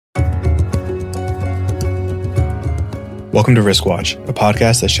Welcome to Risk Watch, a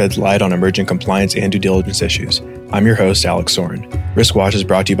podcast that sheds light on emerging compliance and due diligence issues. I'm your host, Alex Soren. Risk Watch is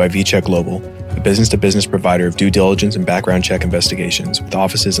brought to you by VCheck Global, a business-to-business provider of due diligence and background check investigations with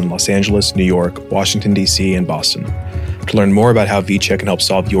offices in Los Angeles, New York, Washington, D.C., and Boston. To learn more about how VCheck can help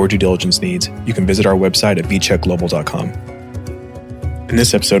solve your due diligence needs, you can visit our website at vcheckglobal.com. In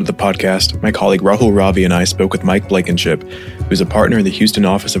this episode of the podcast, my colleague Rahul Ravi and I spoke with Mike Blankenship, who is a partner in the Houston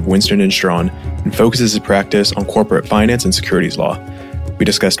office of Winston & Strawn and focuses his practice on corporate finance and securities law. We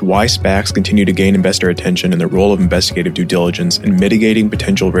discussed why SPACs continue to gain investor attention and the role of investigative due diligence in mitigating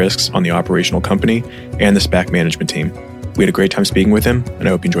potential risks on the operational company and the SPAC management team. We had a great time speaking with him, and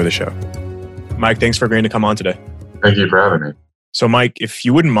I hope you enjoy the show. Mike, thanks for agreeing to come on today. Thank you for having me. So Mike, if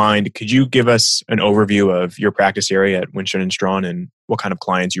you wouldn't mind, could you give us an overview of your practice area at Winston & Strawn and what kind of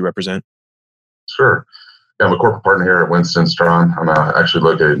clients you represent? Sure. Yeah, I'm a corporate partner here at Winston & Strawn. I'm actually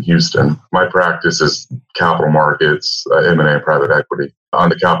located in Houston. My practice is capital markets, M&A, and private equity. On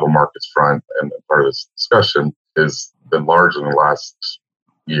the capital markets front, and part of this discussion has been large in the last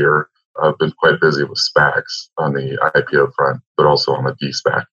year. I've been quite busy with SPACs on the IPO front, but also on the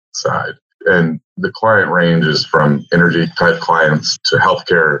de-SPAC side. And the client ranges from energy type clients to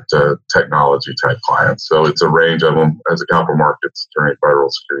healthcare to technology type clients. So it's a range of them. As a capital markets attorney, federal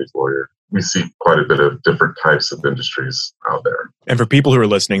securities lawyer, we see quite a bit of different types of industries out there. And for people who are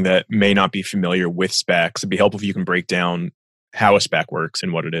listening that may not be familiar with SPACs, it'd be helpful if you can break down how a SPAC works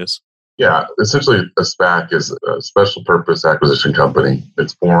and what it is. Yeah, essentially a SPAC is a special purpose acquisition company.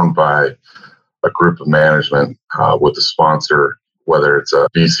 It's formed by a group of management with a sponsor, whether it's a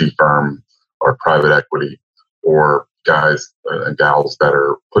VC firm or private equity, or guys and gals that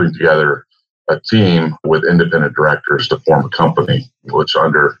are putting together a team with independent directors to form a company, which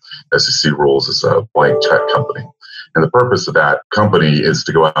under SEC rules is a blank check company. And the purpose of that company is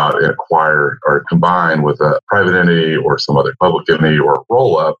to go out and acquire or combine with a private entity or some other public entity or a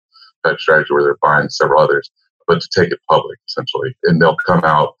roll-up type strategy where they're buying several others, but to take it public, essentially. And they'll come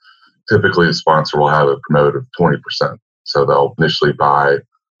out, typically the sponsor will have a promote of 20%. So they'll initially buy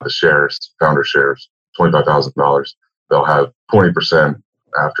the shares, founder shares, $25,000. They'll have 20%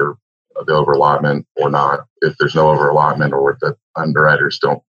 after the over-allotment or not. If there's no over-allotment or the underwriters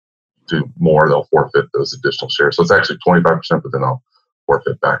don't do more, they'll forfeit those additional shares. So it's actually 25%, but then they'll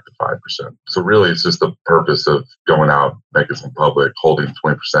forfeit back to 5%. So really, it's just the purpose of going out, making some public, holding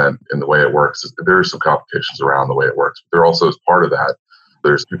 20%. And the way it works, there are some complications around the way it works. But there also is part of that.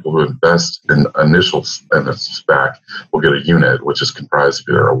 There's people who invest in initials in a SPAC will get a unit, which is comprised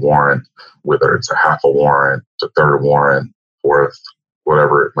of either a warrant, whether it's a half a warrant, a third a warrant, fourth,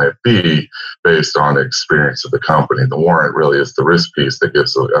 whatever it might be, based on the experience of the company. The warrant really is the risk piece that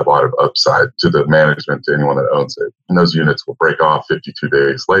gives a lot of upside to the management, to anyone that owns it. And those units will break off 52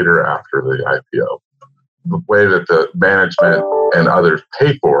 days later after the IPO. The way that the management and others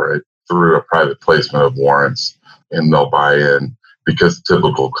pay for it through a private placement of warrants, and they'll buy in, because the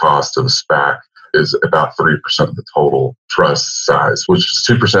typical cost of a SPAC is about 3% of the total trust size, which is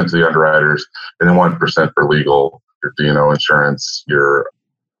 2% to the underwriters and then 1% for legal, your D&O insurance, your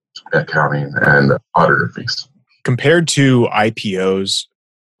accounting, and auditor fees. Compared to IPOs,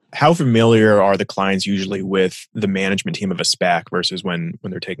 how familiar are the clients usually with the management team of a SPAC versus when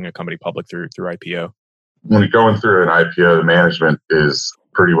they're taking a company public through IPO? When you're going through an IPO, the management is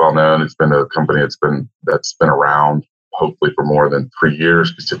pretty well known. It's been a company that's been around hopefully for more than 3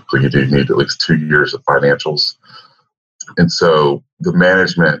 years, because typically you do need at least 2 years of financials. And so the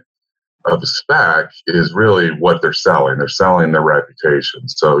management of a SPAC is really what they're selling. They're selling their reputation.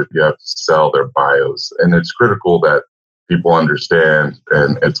 So you have to sell their bios. And it's critical that people understand,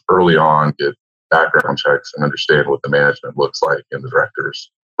 and it's early on, get background checks and understand what the management looks like and the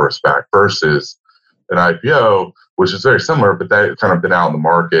directors for a SPAC versus an IPO, which is very similar, but they've kind of been out in the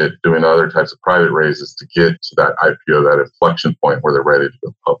market doing other types of private raises to get to that IPO, that inflection point where they're ready to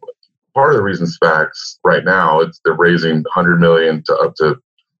go public. Part of the reason SPACs right now, they're raising $100 million to up to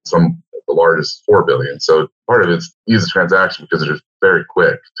the largest $4 billion. So part of it's easy transaction because it's just very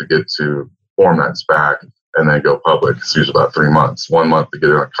quick to get to form that SPAC and then go public. It's usually about 3 months. 1 month to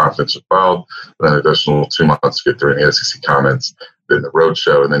get it on confidential filed, and then an additional 2 months to get through any SEC comments, then the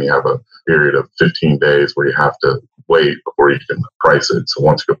roadshow, and then you have a period of 15 days where you have to wait before you can price it. So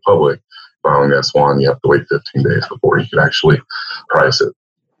once you go public, filing S1, you have to wait 15 days before you can actually price it.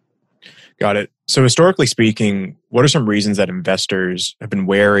 Got it. So historically speaking, what are some reasons that investors have been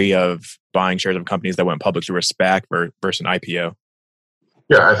wary of buying shares of companies that went public through a SPAC versus an IPO?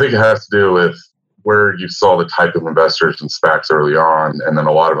 Yeah, I think it has to do with where you saw the type of investors in SPACs early on, and then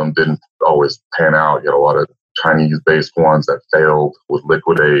a lot of them didn't always pan out. You had a lot of Chinese-based ones that failed, would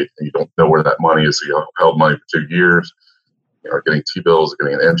liquidate, and you don't know where that money is, so you held money for 2 years. are getting T-bills,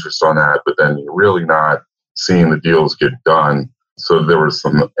 getting an interest on that, but then you're really not seeing the deals get done. So there was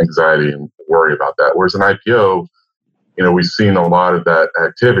some anxiety and worry about that. Whereas an IPO, we've seen a lot of that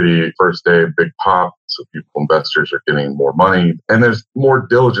activity. First day, big pop. So investors are getting more money. And there's more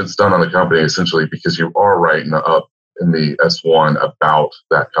diligence done on the company, essentially, because you are writing up in the S1 about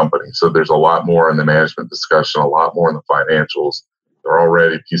that company. So there's a lot more in the management discussion, a lot more in the financials. They're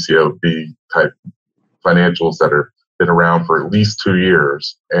already PCAOB type financials that have been around for at least 2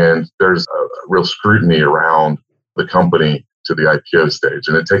 years. And there's a real scrutiny around the company to the IPO stage.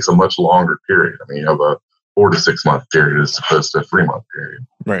 And it takes a much longer period. I mean, you have a 4 to 6 month period as opposed to a 3-month period.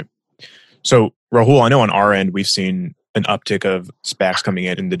 Right. So Rahul, I know on our end, we've seen an uptick of SPACs coming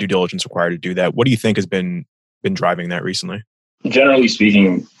in and the due diligence required to do that. What do you think has been driving that recently? Generally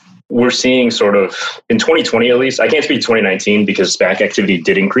speaking, we're seeing sort of in 2020, at least, I can't speak to 2019 because SPAC activity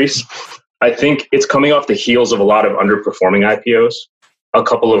did increase. I think it's coming off the heels of a lot of underperforming IPOs, a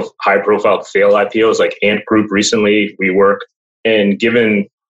couple of high profile fail IPOs like Ant Group recently, WeWork. And given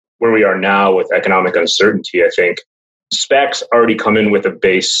where we are now with economic uncertainty, I think SPACs already come in with a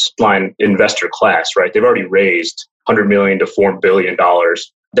baseline investor class, right? They've already raised $100 million to $4 billion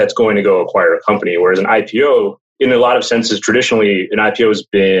that's going to go acquire a company. Whereas an IPO, in a lot of senses, traditionally, an IPO has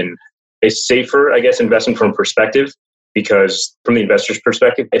been a safer, investment from perspective, because from the investor's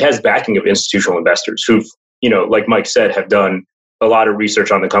perspective, it has backing of institutional investors who've, like Mike said, have done a lot of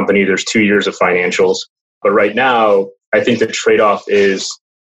research on the company. There's 2 years of financials. But right now, I think the trade-off is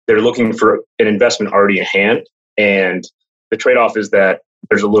they're looking for an investment already in hand. And the trade-off is that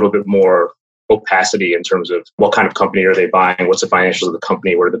there's a little bit more opacity in terms of what kind of company are they buying, what's the financials of the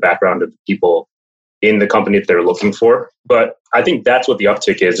company, what are the background of the people in the company that they're looking for. But I think that's what the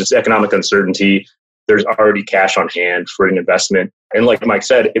uptick is. It's economic uncertainty. There's already cash on hand for an investment. And like Mike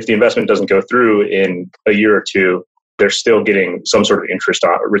said, if the investment doesn't go through in a year or two, they're still getting some sort of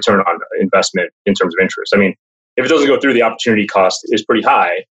return on investment in terms of interest. I mean, if it doesn't go through, the opportunity cost is pretty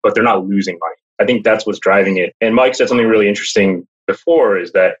high, but they're not losing money. I think that's what's driving it. And Mike said something really interesting before,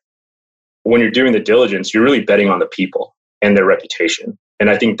 is that when you're doing the diligence, you're really betting on the people and their reputation. And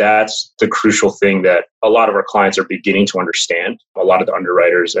I think that's the crucial thing that a lot of our clients are beginning to understand. A lot of the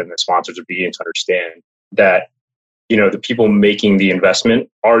underwriters and the sponsors are beginning to understand that, the people making the investment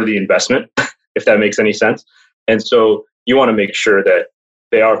are the investment, if that makes any sense. And so you want to make sure that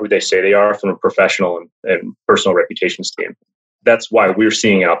they are who they say they are from a professional and personal reputation standpoint. That's why we're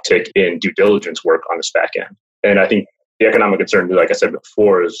seeing an uptick in due diligence work on the SPAC end. And I think the economic uncertainty, like I said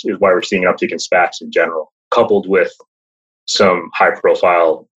before, is why we're seeing an uptick in SPACs in general, coupled with some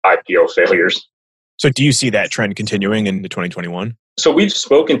high-profile IPO failures. So do you see that trend continuing into 2021? So we've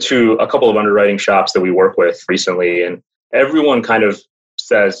spoken to a couple of underwriting shops that we work with recently, and everyone kind of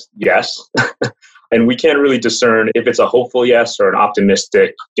says yes. And we can't really discern if it's a hopeful yes or an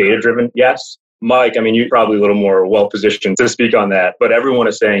optimistic, data-driven yes. Mike, you're probably a little more well-positioned to speak on that, but everyone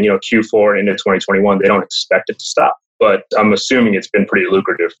is saying, Q4 into 2021, they don't expect it to stop. But I'm assuming it's been pretty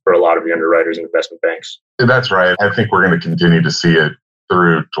lucrative for a lot of the underwriters and investment banks. That's right. I think we're going to continue to see it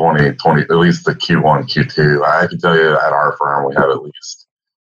through 2020, at least the Q1, Q2. I can tell you at our firm, we have at least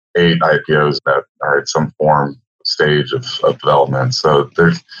 8 IPOs that are at some form stage of development. So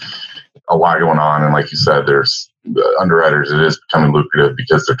there's a lot going on. And like you said, there's the underwriters, it is becoming lucrative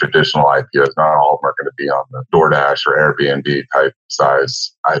because they're traditional IPOs. Not all of them are going to be on the DoorDash or Airbnb type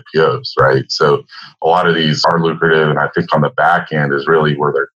size IPOs, right? So a lot of these are lucrative. And I think on the back end is really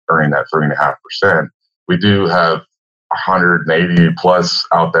where they're earning that 3.5%. We do have 180 plus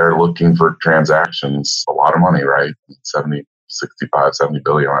out there looking for transactions. A lot of money, right? 65, 70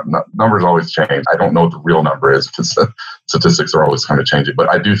 billion. Numbers always change. I don't know what the real number is because statistics are always kind of changing. But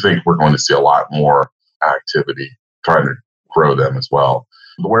I do think we're going to see a lot more activity trying to grow them as well.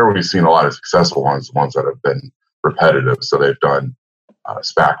 But where we've seen a lot of successful ones, the ones that have been repetitive. So they've done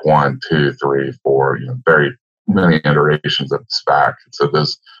SPAC 1, 2, 3, 4, very many iterations of SPAC. So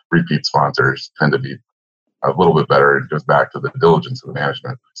those repeat sponsors tend to be a little bit better. It goes back to the diligence of the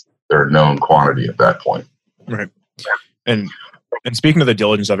management. They're a known quantity at that point. Right. And speaking of the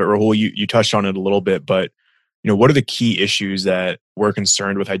diligence of it, Rahul, you touched on it a little bit, but what are the key issues that we're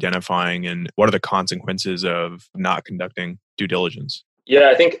concerned with identifying, and what are the consequences of not conducting due diligence? Yeah,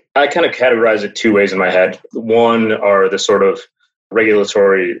 I think I kind of categorize it 2 ways in my head. One are the sort of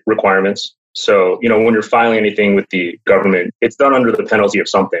regulatory requirements. So, when you're filing anything with the government, it's done under the penalty of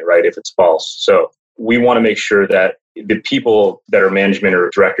something, right? If it's false. So we want to make sure that the people that are management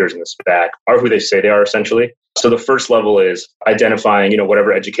or directors in the SPAC are who they say they are, essentially. So the first level is identifying,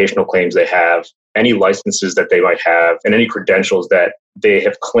 whatever educational claims they have, any licenses that they might have, and any credentials that they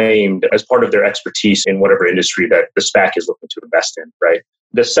have claimed as part of their expertise in whatever industry that the SPAC is looking to invest in, right?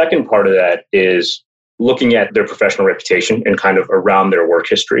 The second part of that is looking at their professional reputation and kind of around their work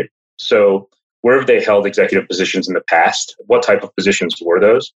history. So where have they held executive positions in the past? What type of positions were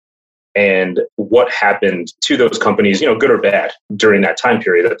those? And what happened to those companies, good or bad, during that time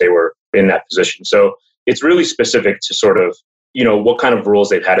period that they were in that position. So it's really specific to sort of, what kind of roles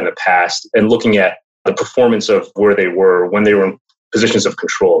they've had in the past and looking at the performance of where they were when they were in positions of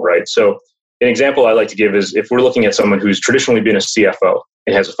control, right? So an example I like to give is if we're looking at someone who's traditionally been a CFO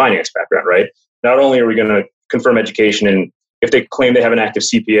and has a finance background, right? Not only are we going to confirm education, and if they claim they have an active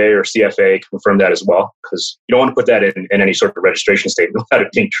CPA or CFA, confirm that as well, because you don't want to put that in any sort of registration statement without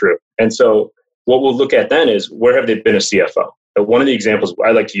it being true. And so what we'll look at then is where have they been a CFO? One of the examples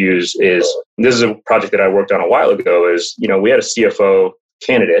I like to use is, this is a project that I worked on a while ago, is, we had a CFO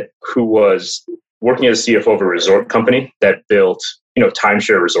candidate who was working as a CFO of a resort company that built,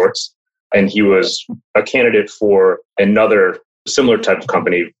 timeshare resorts. And he was a candidate for another similar type of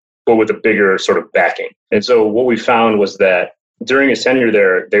company, but with a bigger sort of backing. And so what we found was that during his tenure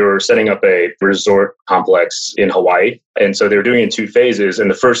there, they were setting up a resort complex in Hawaii. And so they were doing it in 2 phases. In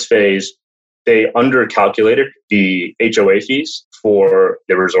the first phase, they undercalculated the HOA fees for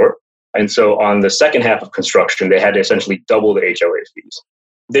the resort. And so on the second half of construction, they had to essentially double the HOA fees.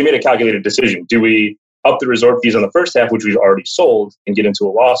 They made a calculated decision. Do we up the resort fees on the first half, which we've already sold, and get into a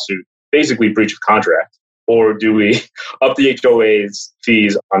lawsuit, basically breach of contract? Or do we up the HOA's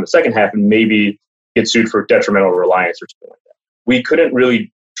fees on the second half and maybe get sued for detrimental reliance or something like that? We couldn't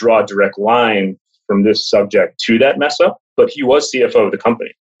really draw a direct line from this subject to that mess up, but he was CFO of the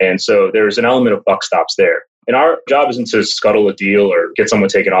company. And so there's an element of buck stops there. And our job isn't to scuttle a deal or get someone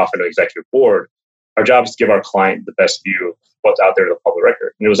taken off an executive board. Our job is to give our client the best view of what's out there to the public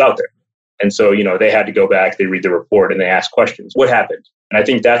record. And it was out there. And so, they had to go back, they read the report, and they ask questions. What happened? And I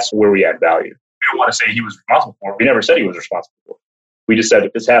think that's where we add value. We don't want to say he was responsible for it. We never said he was responsible for it. We just said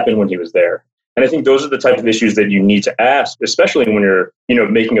that this happened when he was there. And I think those are the type of issues that you need to ask, especially when you're,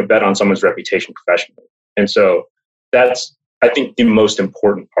 making a bet on someone's reputation professionally. And so that's, I think, the most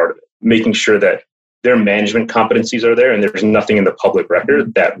important part of it, making sure that their management competencies are there and there's nothing in the public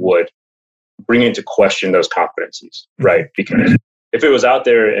record that would bring into question those competencies, right? Because if it was out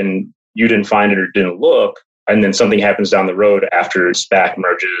there and you didn't find it or didn't look, and then something happens down the road after SPAC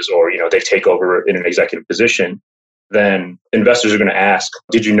merges or, they take over in an executive position, then investors are going to ask,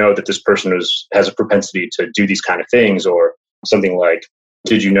 did you know that this person has a propensity to do these kind of things? Or something like,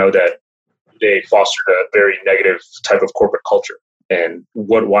 did you know that they fostered a very negative type of corporate culture? And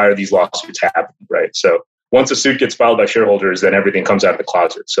why are these lawsuits happening, right? So once a suit gets filed by shareholders, then everything comes out of the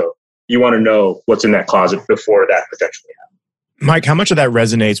closet. So you want to know what's in that closet before that potentially happens. Mike, how much of that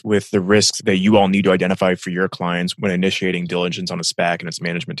resonates with the risks that you all need to identify for your clients when initiating diligence on a SPAC and its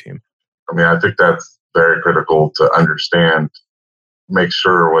management team? I think that's very critical to understand, make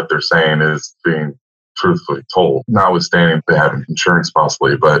sure what they're saying is being truthfully told, notwithstanding they have insurance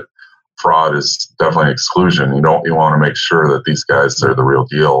possibly, but fraud is definitely an exclusion. You want to make sure that these guys are the real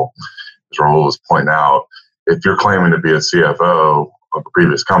deal. As Raul was pointing out, if you're claiming to be a CFO of a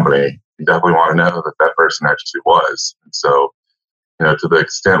previous company, you definitely want to know that that person actually was. And so, to the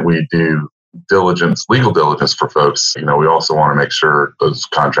extent we do legal diligence for folks, we also want to make sure those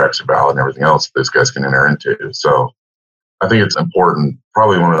contracts are valid and everything else those guys can enter into. So I think it's important,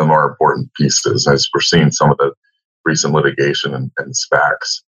 probably one of the more important pieces, as we're seeing some of the recent litigation and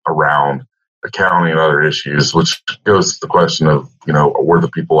SPACs around accounting and other issues, which goes to the question of, were the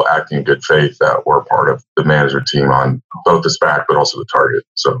people acting in good faith that were part of the management team on both the SPAC, but also the target.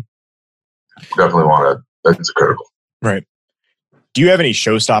 So definitely that's critical. Right. Do you have any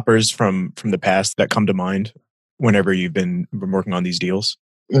showstoppers from the past that come to mind whenever you've been working on these deals?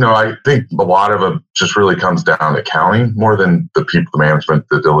 I think a lot of it just really comes down to accounting more than the people, the management,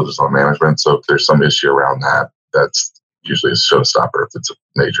 the diligence on management. So if there's some issue around that, that's usually a showstopper if it's a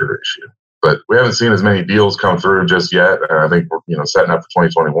major issue. But we haven't seen as many deals come through just yet. And I think we're, setting up for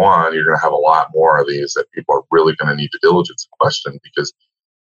 2021, you're going to have a lot more of these that people are really going to need to diligence question because,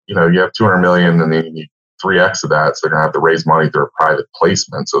 you have 200 million and then you need 3x of that. So they're going to have to raise money through a private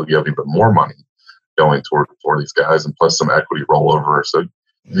placement. So you have even more money going toward these guys and plus some equity rollover. So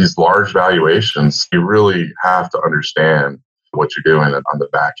these large valuations, you really have to understand what you're doing on the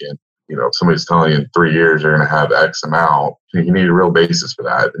back end. If somebody's telling you in 3 years you're going to have X amount, you need a real basis for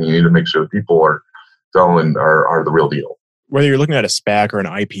that. And you need to make sure the people are telling are the real deal. Whether you're looking at a SPAC or an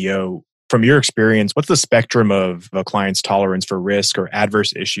IPO, from your experience, what's the spectrum of a client's tolerance for risk or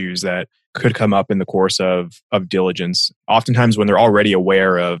adverse issues that could come up in the course of diligence. Oftentimes when they're already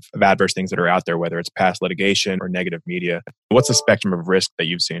aware of adverse things that are out there, whether it's past litigation or negative media. What's the spectrum of risk that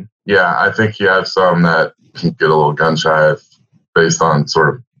you've seen? Yeah, I think you have some that can get a little gun shy based on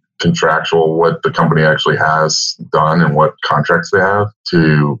sort of contractual, what the company actually has done and what contracts they have,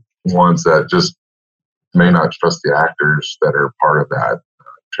 to ones that just may not trust the actors that are part of that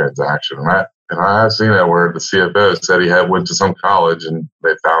transaction. And I have seen that where the CFO said he went to some college and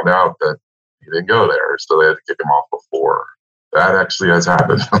they found out that he didn't go there, so they had to kick him off before. That actually has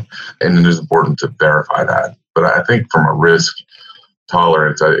happened, and it is important to verify that. But I think from a risk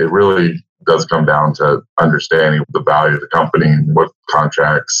tolerance, it really does come down to understanding the value of the company and what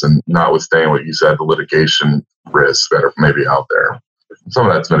contracts, and notwithstanding what you said, the litigation risks that are maybe out there. Some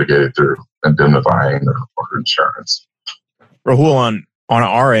of that's mitigated through indemnifying or insurance. Rahul, on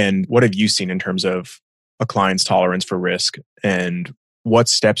our end, what have you seen in terms of a client's tolerance for risk, and what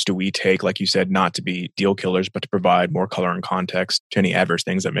steps do we take, like you said, not to be deal killers, but to provide more color and context to any adverse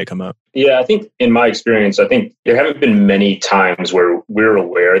things that may come up? Yeah, I think in my experience, I think there haven't been many times where we're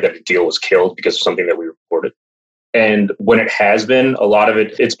aware that a deal was killed because of something that we reported. And when it has been, a lot of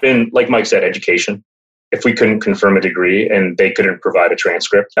it's been, like Mike said, education. If we couldn't confirm a degree and they couldn't provide a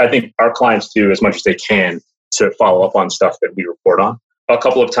transcript, I think our clients do as much as they can to follow up on stuff that we report on. A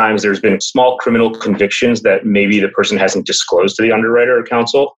couple of times there's been small criminal convictions that maybe the person hasn't disclosed to the underwriter or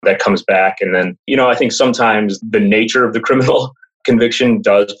counsel that comes back. And then, I think sometimes the nature of the criminal conviction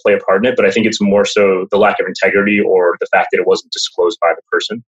does play a part in it, but I think it's more so the lack of integrity or the fact that it wasn't disclosed by the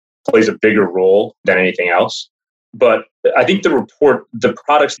person plays a bigger role than anything else. But I think the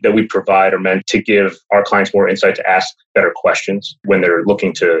products that we provide are meant to give our clients more insight to ask better questions when they're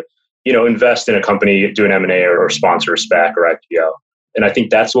looking to, invest in a company, do an M&A or sponsor a SPAC or IPO. And I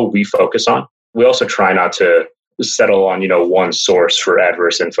think that's what we focus on. We also try not to settle on, one source for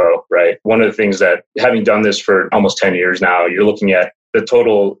adverse info, right? One of the things that, having done this for almost 10 years now, you're looking at the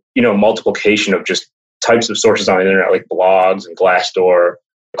total, multiplication of just types of sources on the internet, like blogs and Glassdoor.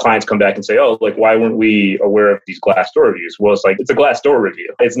 Clients come back and say, why weren't we aware of these Glassdoor reviews? Well, it's a Glassdoor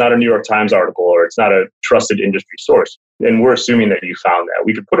review. It's not a New York Times article, or it's not a trusted industry source. And we're assuming that you found that.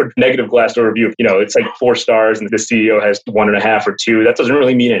 We could put a negative Glassdoor review. It's like 4 stars and the CEO has 1.5 or 2. That doesn't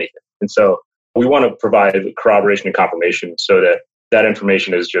really mean anything. And so we want to provide corroboration and confirmation so that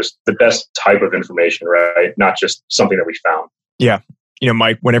information is just the best type of information, right? Not just something that we found. Yeah.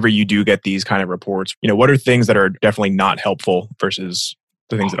 Mike, whenever you do get these kind of reports, what are things that are definitely not helpful versus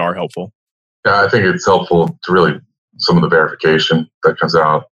the things that are helpful? Yeah, I think it's helpful to really some of the verification that comes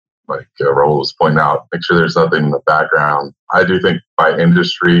out, like Rahul was pointing out, make sure there's nothing in the background. I do think by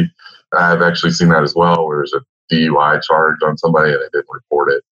industry, I've actually seen that as well, where there's a DUI charge on somebody and they didn't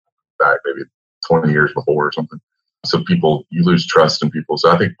report it back maybe 20 years before or something. So you lose trust in people.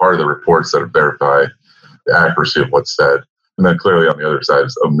 So I think part of the reports that verify the accuracy of what's said. And then clearly on the other side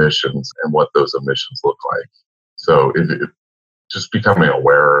is omissions and what those omissions look like. So just becoming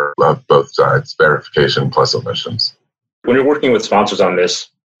aware of both sides, verification plus omissions. When you're working with sponsors on this,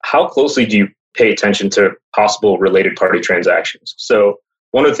 how closely do you pay attention to possible related party transactions? So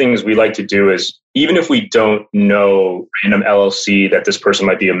one of the things we like to do is, even if we don't know random LLC that this person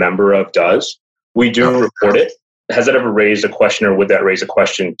might be a member of does, we do report it. Has that ever raised a question, or would that raise a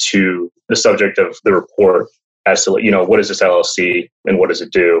question to the subject of the report as to, what is this LLC and what does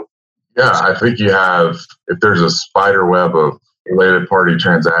it do? Yeah, I think if there's a spider web of related party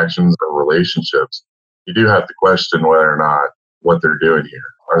transactions or relationships, you do have to question whether or not what they're doing here.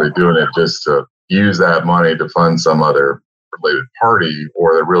 Are they doing it just to use that money to fund some other related party,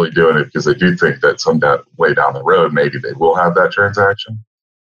 or they're really doing it because they do think that way down the road, maybe they will have that transaction?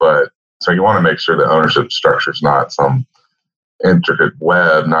 So you want to make sure the ownership structure is not some intricate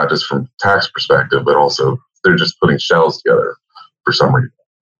web, not just from tax perspective, but also they're just putting shells together for some reason,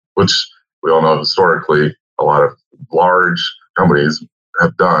 which we all know historically a lot of large companies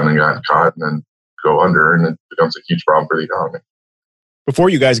have done and gotten caught and then go under, and it becomes a huge problem for the economy. Before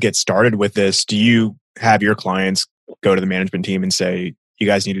you guys get started with this, do you have your clients go to the management team and say, you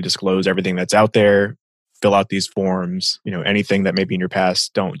guys need to disclose everything that's out there, fill out these forms, anything that may be in your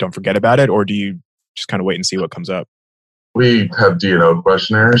past, don't forget about it? Or do you just kind of wait and see what comes up? We have D&O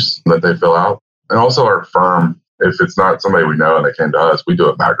questionnaires that they fill out. And also our firm, if it's not somebody we know and they came to us, we do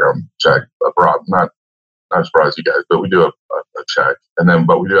a background check abroad. Not surprised you guys, but we do a check.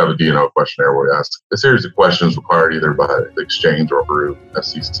 But we do have a D&O questionnaire where we ask a series of questions required either by the exchange or through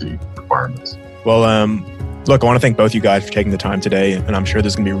SEC requirements. Well, look, I want to thank both you guys for taking the time today, and I'm sure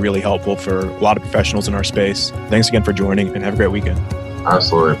this is going to be really helpful for a lot of professionals in our space. Thanks again for joining, and have a great weekend.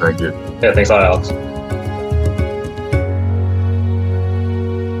 Absolutely. Thank you. Yeah, thanks a lot, Alex.